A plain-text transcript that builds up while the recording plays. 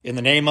In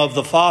the name of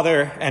the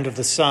Father, and of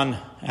the Son,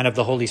 and of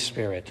the Holy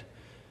Spirit.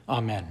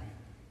 Amen.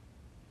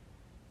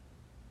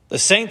 The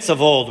saints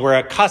of old were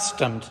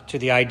accustomed to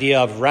the idea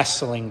of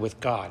wrestling with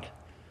God,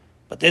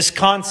 but this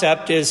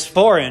concept is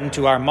foreign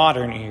to our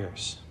modern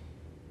ears.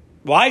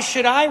 Why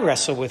should I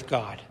wrestle with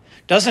God?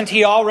 Doesn't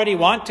he already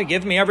want to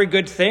give me every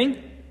good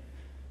thing?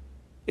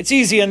 It's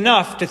easy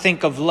enough to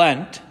think of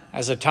Lent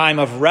as a time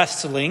of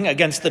wrestling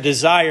against the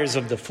desires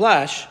of the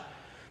flesh,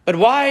 but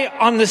why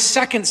on the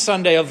second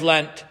Sunday of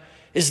Lent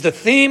is the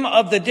theme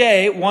of the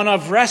day one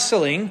of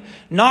wrestling,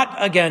 not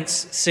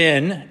against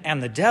sin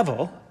and the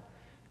devil,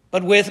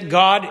 but with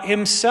God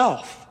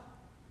himself?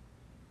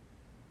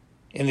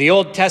 In the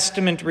Old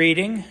Testament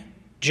reading,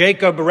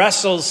 Jacob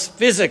wrestles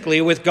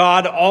physically with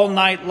God all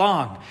night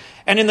long.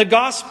 And in the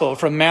Gospel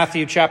from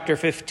Matthew chapter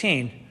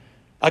 15,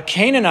 a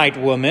Canaanite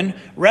woman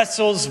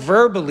wrestles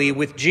verbally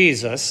with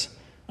Jesus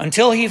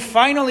until he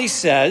finally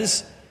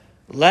says,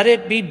 "Let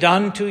it be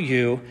done to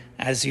you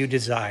as you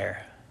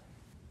desire."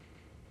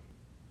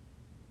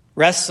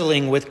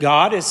 Wrestling with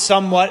God is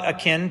somewhat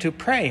akin to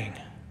praying.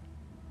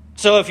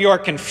 So if you're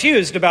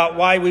confused about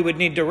why we would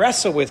need to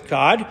wrestle with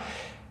God,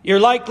 you're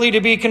likely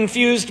to be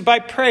confused by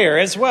prayer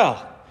as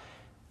well.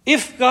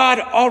 If God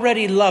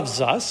already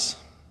loves us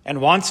and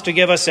wants to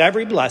give us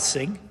every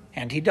blessing,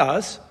 and he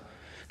does,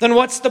 then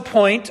what's the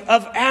point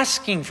of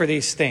asking for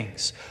these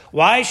things?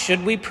 Why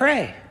should we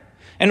pray?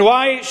 And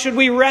why should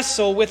we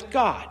wrestle with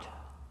God?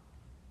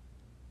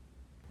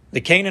 The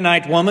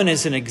Canaanite woman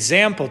is an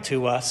example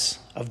to us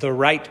of the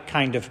right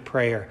kind of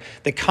prayer,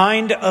 the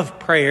kind of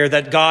prayer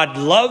that God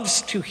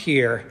loves to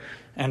hear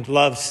and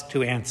loves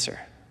to answer.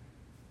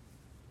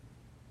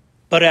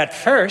 But at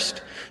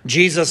first,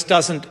 Jesus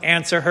doesn't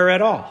answer her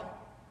at all.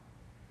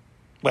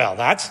 Well,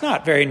 that's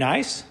not very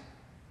nice.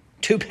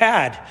 Too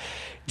bad.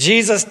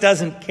 Jesus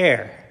doesn't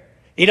care.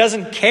 He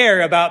doesn't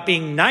care about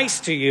being nice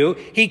to you.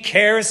 He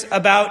cares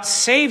about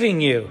saving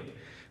you,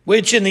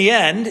 which in the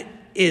end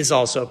is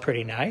also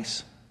pretty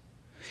nice.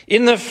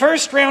 In the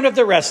first round of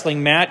the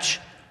wrestling match,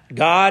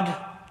 God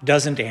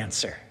doesn't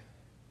answer.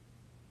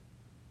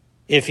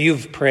 If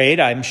you've prayed,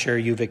 I'm sure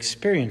you've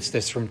experienced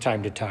this from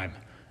time to time.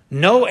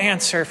 No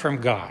answer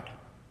from God.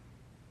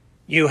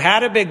 You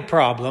had a big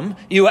problem,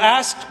 you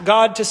asked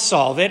God to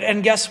solve it,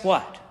 and guess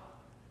what?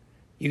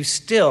 You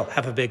still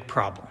have a big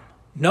problem.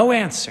 No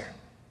answer.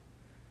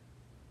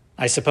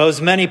 I suppose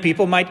many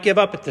people might give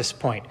up at this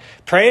point.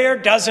 Prayer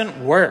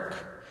doesn't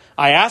work.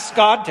 I asked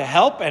God to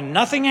help and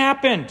nothing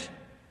happened.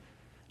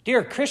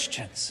 Dear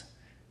Christians,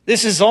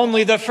 this is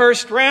only the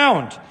first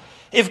round.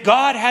 If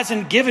God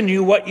hasn't given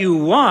you what you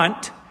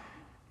want,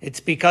 it's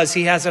because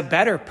he has a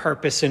better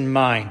purpose in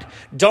mind.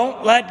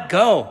 Don't let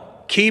go.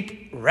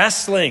 Keep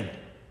wrestling.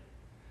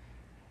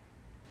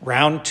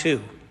 Round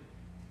 2.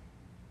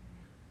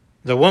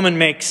 The woman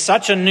makes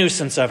such a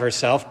nuisance of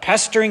herself,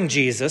 pestering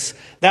Jesus,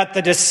 that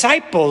the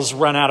disciples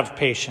run out of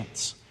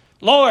patience.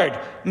 Lord,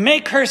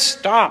 make her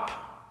stop.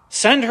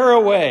 Send her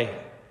away.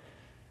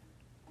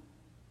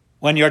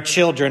 When your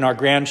children or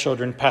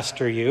grandchildren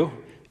pester you,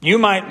 you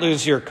might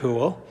lose your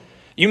cool.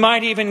 You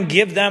might even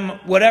give them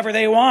whatever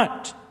they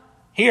want.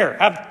 Here,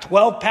 have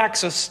 12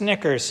 packs of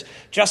Snickers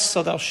just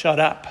so they'll shut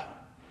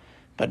up.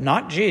 But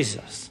not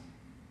Jesus.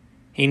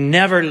 He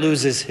never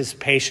loses his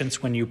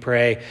patience when you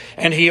pray,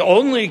 and he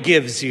only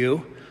gives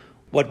you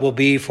what will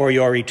be for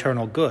your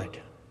eternal good.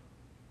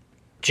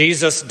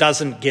 Jesus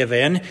doesn't give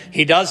in.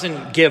 He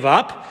doesn't give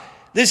up.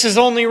 This is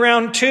only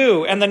round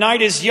 2, and the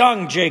night is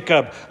young,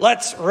 Jacob.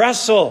 Let's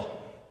wrestle.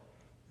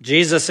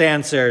 Jesus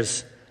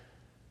answers,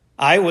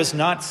 I was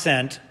not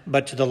sent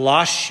but to the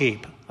lost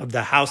sheep of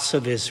the house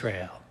of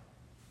Israel.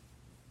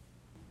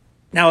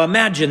 Now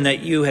imagine that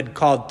you had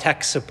called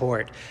tech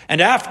support,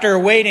 and after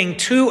waiting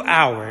 2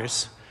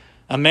 hours,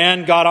 a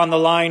man got on the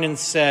line and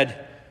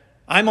said,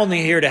 I'm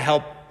only here to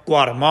help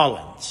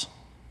Guatemalans.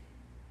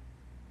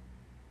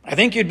 I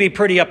think you'd be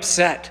pretty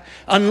upset,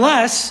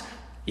 unless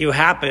you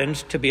happened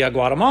to be a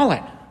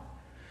Guatemalan.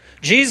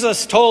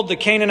 Jesus told the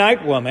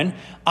Canaanite woman,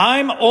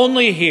 I'm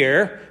only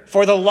here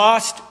for the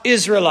lost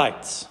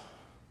Israelites.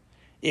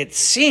 It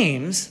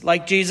seems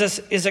like Jesus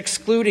is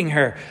excluding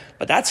her,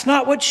 but that's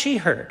not what she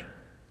heard.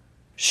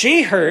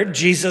 She heard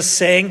Jesus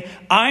saying,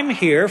 I'm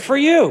here for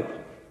you.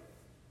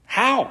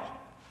 How?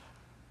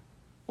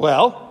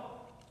 Well,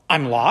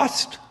 I'm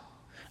lost.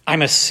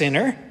 I'm a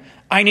sinner.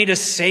 I need a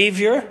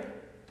savior.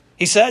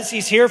 He says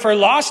he's here for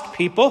lost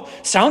people.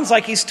 Sounds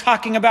like he's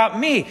talking about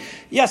me.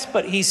 Yes,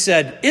 but he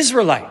said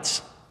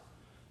Israelites.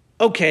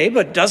 Okay,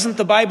 but doesn't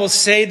the Bible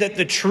say that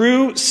the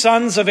true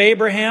sons of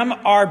Abraham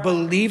are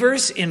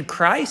believers in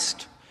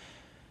Christ?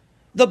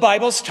 The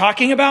Bible's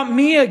talking about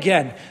me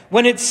again.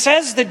 When it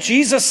says that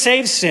Jesus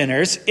saves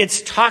sinners,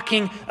 it's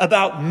talking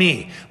about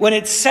me. When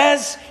it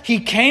says he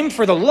came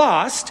for the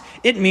lost,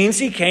 it means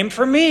he came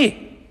for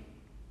me.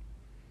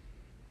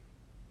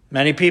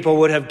 Many people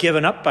would have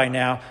given up by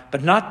now,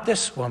 but not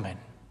this woman.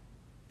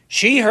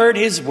 She heard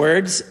his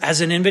words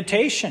as an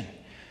invitation.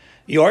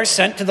 You're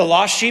sent to the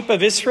lost sheep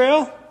of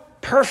Israel?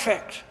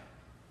 Perfect.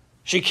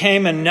 She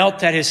came and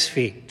knelt at his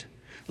feet.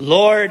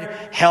 Lord,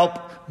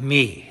 help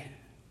me.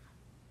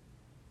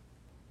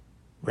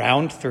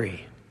 Round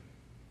 3.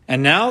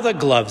 And now the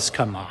gloves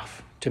come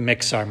off to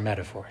mix our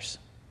metaphors.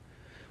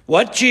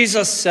 What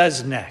Jesus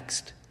says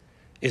next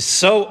is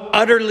so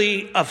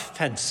utterly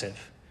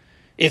offensive.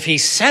 If he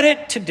said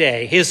it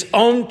today, his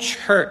own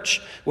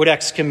church would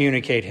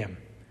excommunicate him.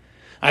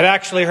 I've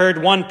actually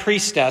heard one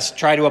priestess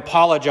try to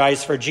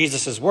apologize for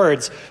Jesus'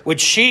 words,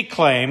 which she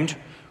claimed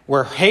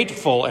were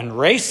hateful and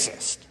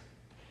racist.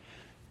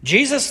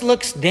 Jesus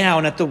looks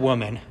down at the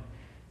woman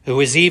who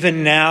is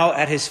even now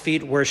at his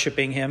feet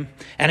worshiping him,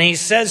 and he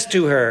says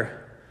to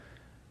her,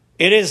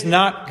 "It is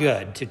not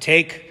good to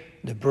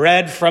take the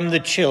bread from the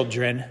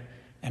children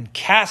and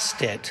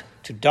cast it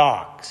to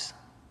dogs."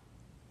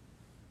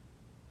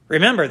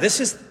 Remember, this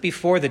is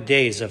before the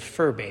days of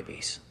fur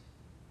babies.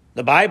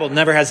 The Bible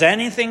never has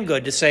anything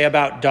good to say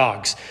about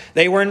dogs.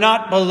 They were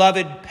not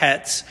beloved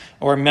pets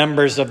or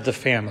members of the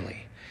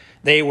family.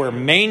 They were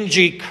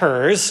mangy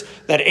curs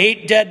that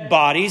ate dead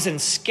bodies and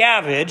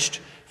scavenged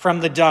from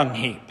the dung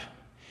heap.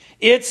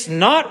 It's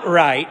not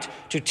right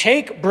to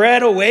take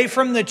bread away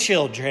from the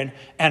children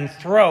and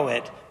throw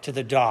it to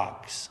the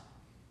dogs.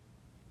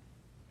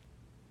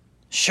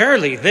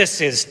 Surely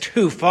this is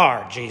too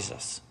far,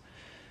 Jesus.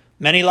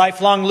 Many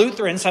lifelong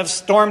Lutherans have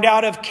stormed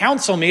out of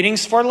council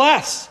meetings for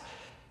less.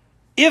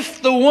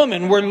 If the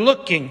woman were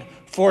looking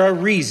for a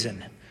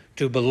reason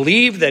to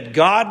believe that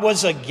God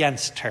was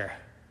against her,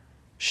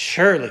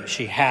 surely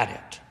she had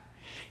it.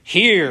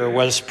 Here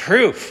was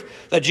proof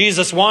that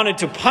Jesus wanted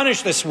to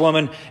punish this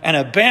woman and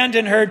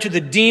abandon her to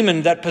the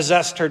demon that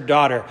possessed her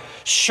daughter.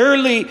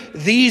 Surely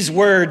these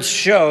words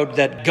showed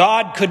that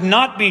God could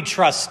not be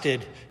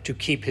trusted to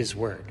keep his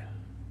word.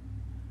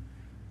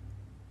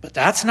 But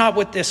that's not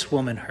what this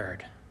woman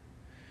heard.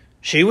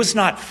 She was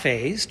not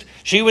fazed.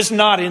 She was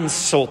not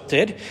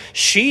insulted.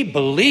 She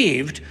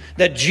believed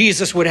that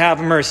Jesus would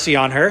have mercy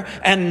on her,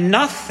 and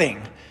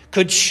nothing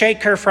could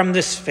shake her from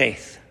this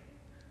faith.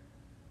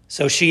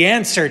 So she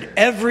answered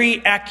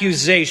every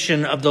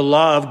accusation of the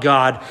law of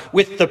God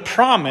with the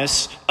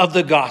promise of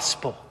the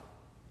gospel.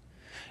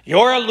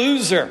 You're a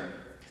loser.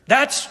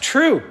 That's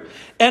true.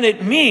 And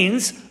it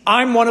means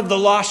I'm one of the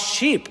lost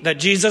sheep that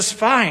Jesus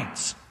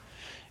finds.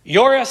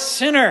 You're a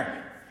sinner.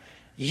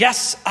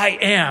 Yes, I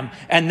am.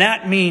 And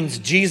that means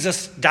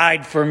Jesus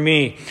died for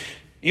me.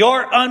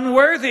 You're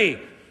unworthy.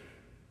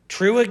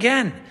 True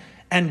again.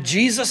 And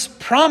Jesus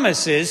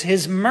promises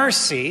his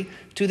mercy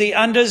to the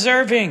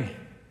undeserving.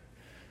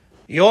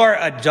 You're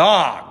a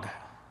dog.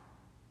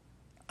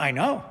 I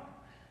know.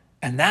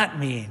 And that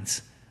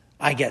means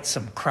I get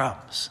some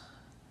crumbs.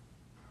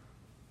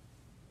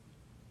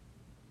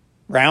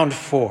 Round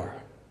 4.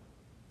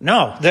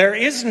 No, there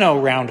is no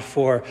round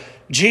 4.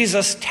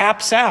 Jesus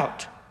taps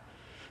out.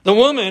 The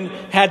woman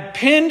had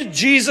pinned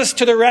Jesus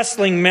to the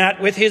wrestling mat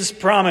with his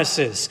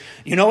promises.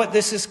 You know what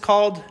this is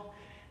called?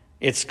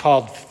 It's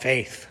called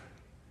faith.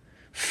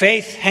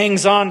 Faith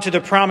hangs on to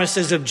the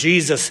promises of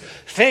Jesus.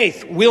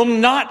 Faith will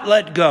not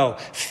let go.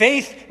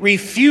 Faith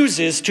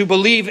refuses to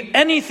believe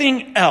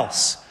anything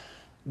else.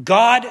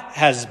 God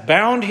has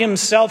bound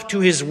himself to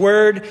his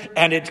word,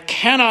 and it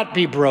cannot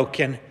be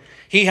broken.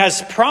 He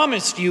has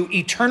promised you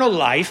eternal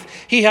life.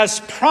 He has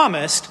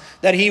promised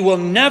that he will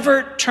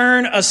never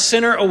turn a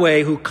sinner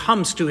away who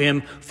comes to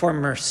him for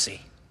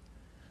mercy.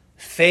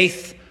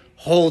 Faith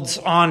holds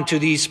on to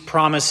these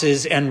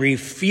promises and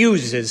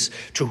refuses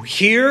to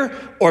hear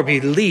or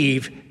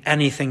believe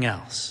anything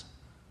else.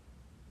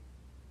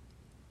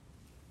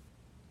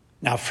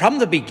 Now, from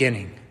the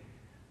beginning,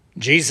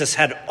 Jesus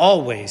had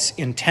always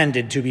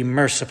intended to be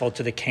merciful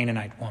to the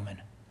Canaanite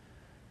woman.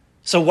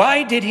 So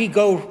why did he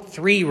go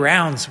 3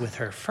 rounds with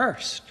her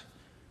first?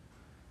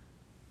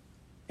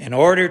 In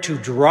order to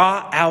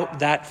draw out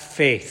that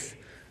faith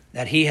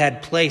that he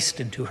had placed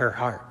into her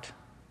heart.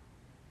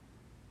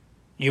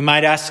 You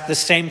might ask the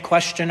same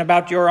question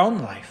about your own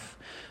life.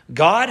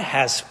 God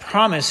has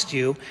promised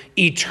you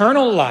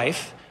eternal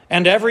life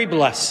and every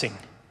blessing.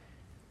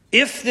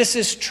 If this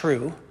is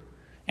true,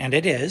 and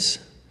it is,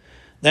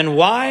 then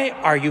why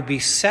are you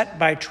beset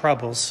by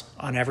troubles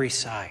on every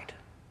side?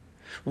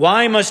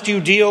 Why must you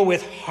deal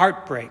with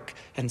heartbreak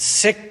and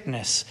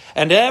sickness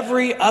and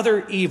every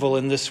other evil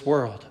in this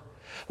world?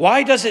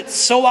 Why does it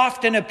so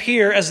often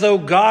appear as though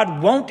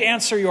God won't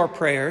answer your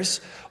prayers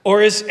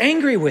or is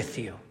angry with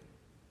you?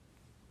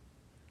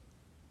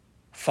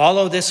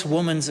 Follow this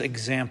woman's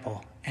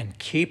example and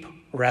keep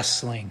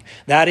wrestling.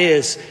 That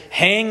is,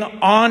 hang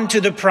on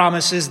to the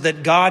promises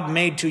that God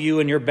made to you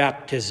in your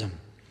baptism.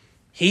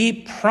 He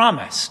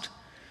promised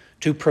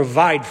to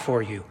provide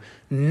for you.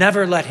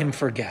 Never let him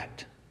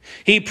forget.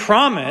 He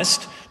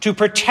promised to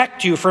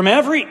protect you from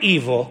every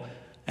evil,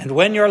 and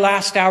when your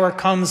last hour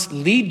comes,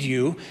 lead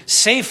you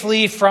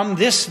safely from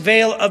this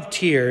vale of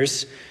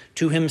tears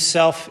to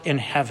himself in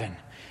heaven.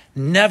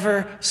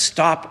 Never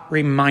stop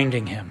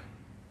reminding him.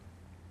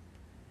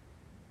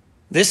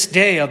 This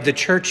day of the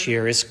church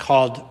year is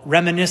called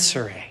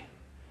reminiscere.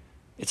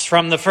 It's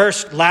from the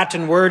first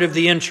Latin word of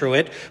the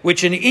introit,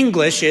 which in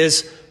English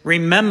is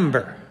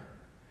remember.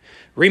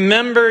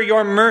 Remember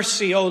your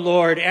mercy, O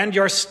Lord, and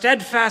your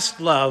steadfast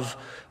love,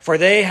 for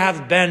they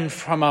have been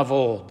from of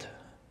old.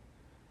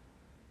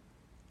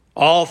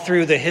 All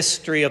through the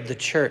history of the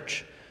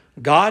church,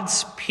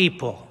 God's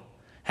people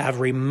have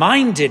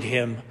reminded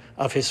him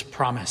of his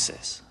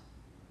promises.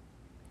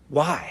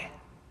 Why?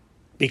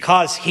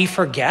 Because he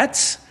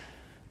forgets?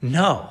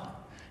 No,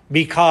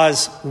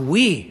 because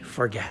we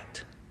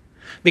forget.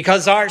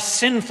 Because our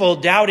sinful,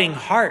 doubting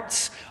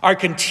hearts are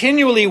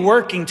continually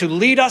working to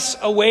lead us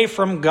away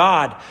from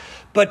God.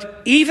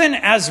 But even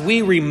as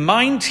we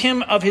remind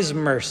him of his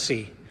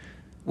mercy,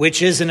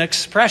 which is an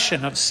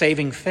expression of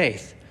saving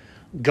faith,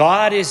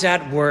 God is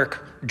at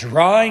work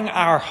drawing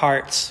our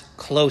hearts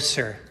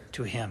closer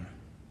to him.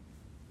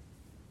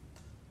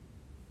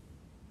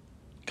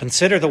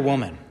 Consider the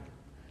woman.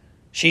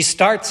 She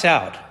starts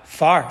out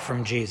far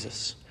from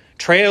Jesus,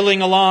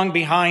 trailing along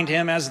behind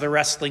him as the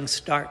wrestling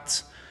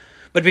starts.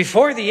 But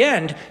before the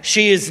end,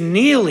 she is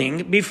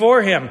kneeling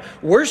before him,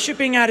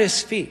 worshiping at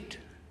his feet.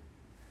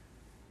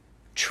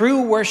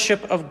 True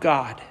worship of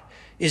God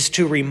is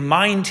to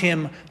remind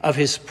him of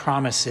his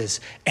promises,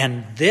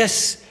 and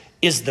this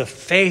is the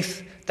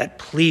faith that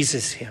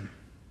pleases him.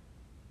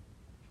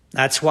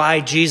 That's why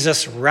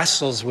Jesus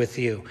wrestles with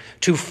you,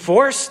 to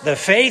force the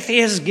faith he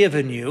has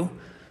given you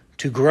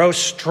to grow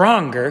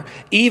stronger,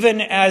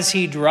 even as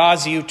he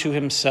draws you to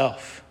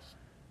himself.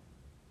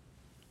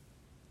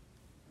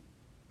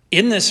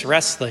 In this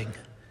wrestling,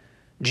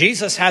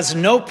 Jesus has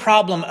no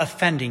problem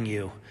offending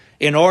you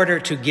in order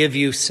to give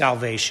you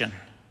salvation.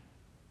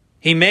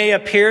 He may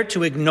appear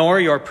to ignore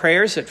your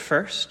prayers at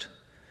first.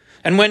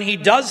 And when he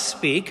does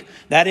speak,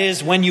 that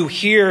is, when you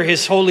hear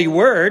his holy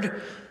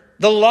word,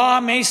 the law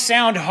may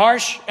sound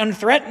harsh and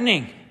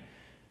threatening.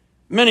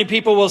 Many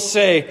people will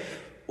say,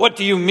 "What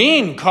do you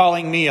mean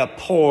calling me a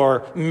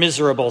poor,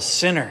 miserable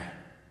sinner?"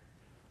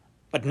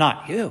 But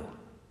not you.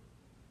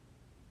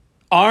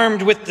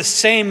 Armed with the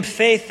same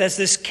faith as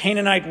this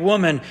Canaanite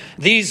woman,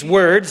 these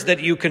words that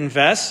you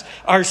confess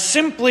are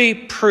simply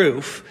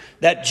proof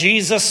that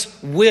Jesus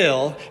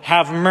will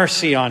have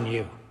mercy on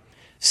you.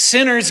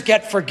 Sinners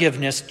get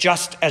forgiveness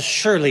just as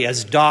surely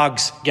as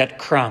dogs get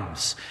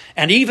crumbs.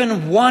 And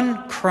even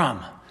one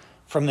crumb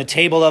from the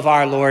table of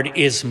our Lord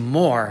is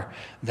more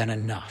than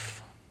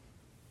enough.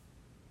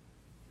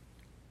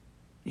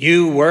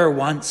 You were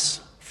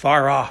once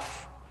far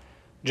off,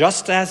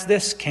 just as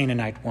this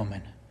Canaanite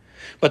woman.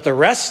 But the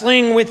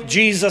wrestling with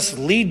Jesus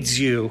leads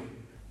you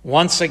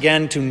once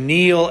again to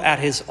kneel at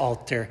his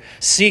altar,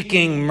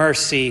 seeking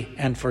mercy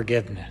and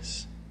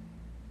forgiveness.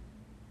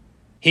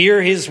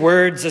 Hear his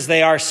words as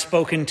they are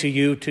spoken to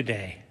you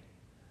today.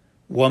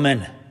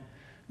 Woman,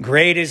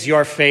 great is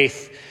your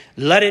faith.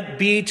 Let it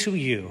be to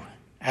you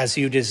as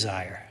you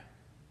desire.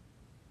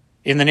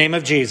 In the name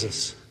of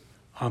Jesus,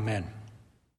 amen.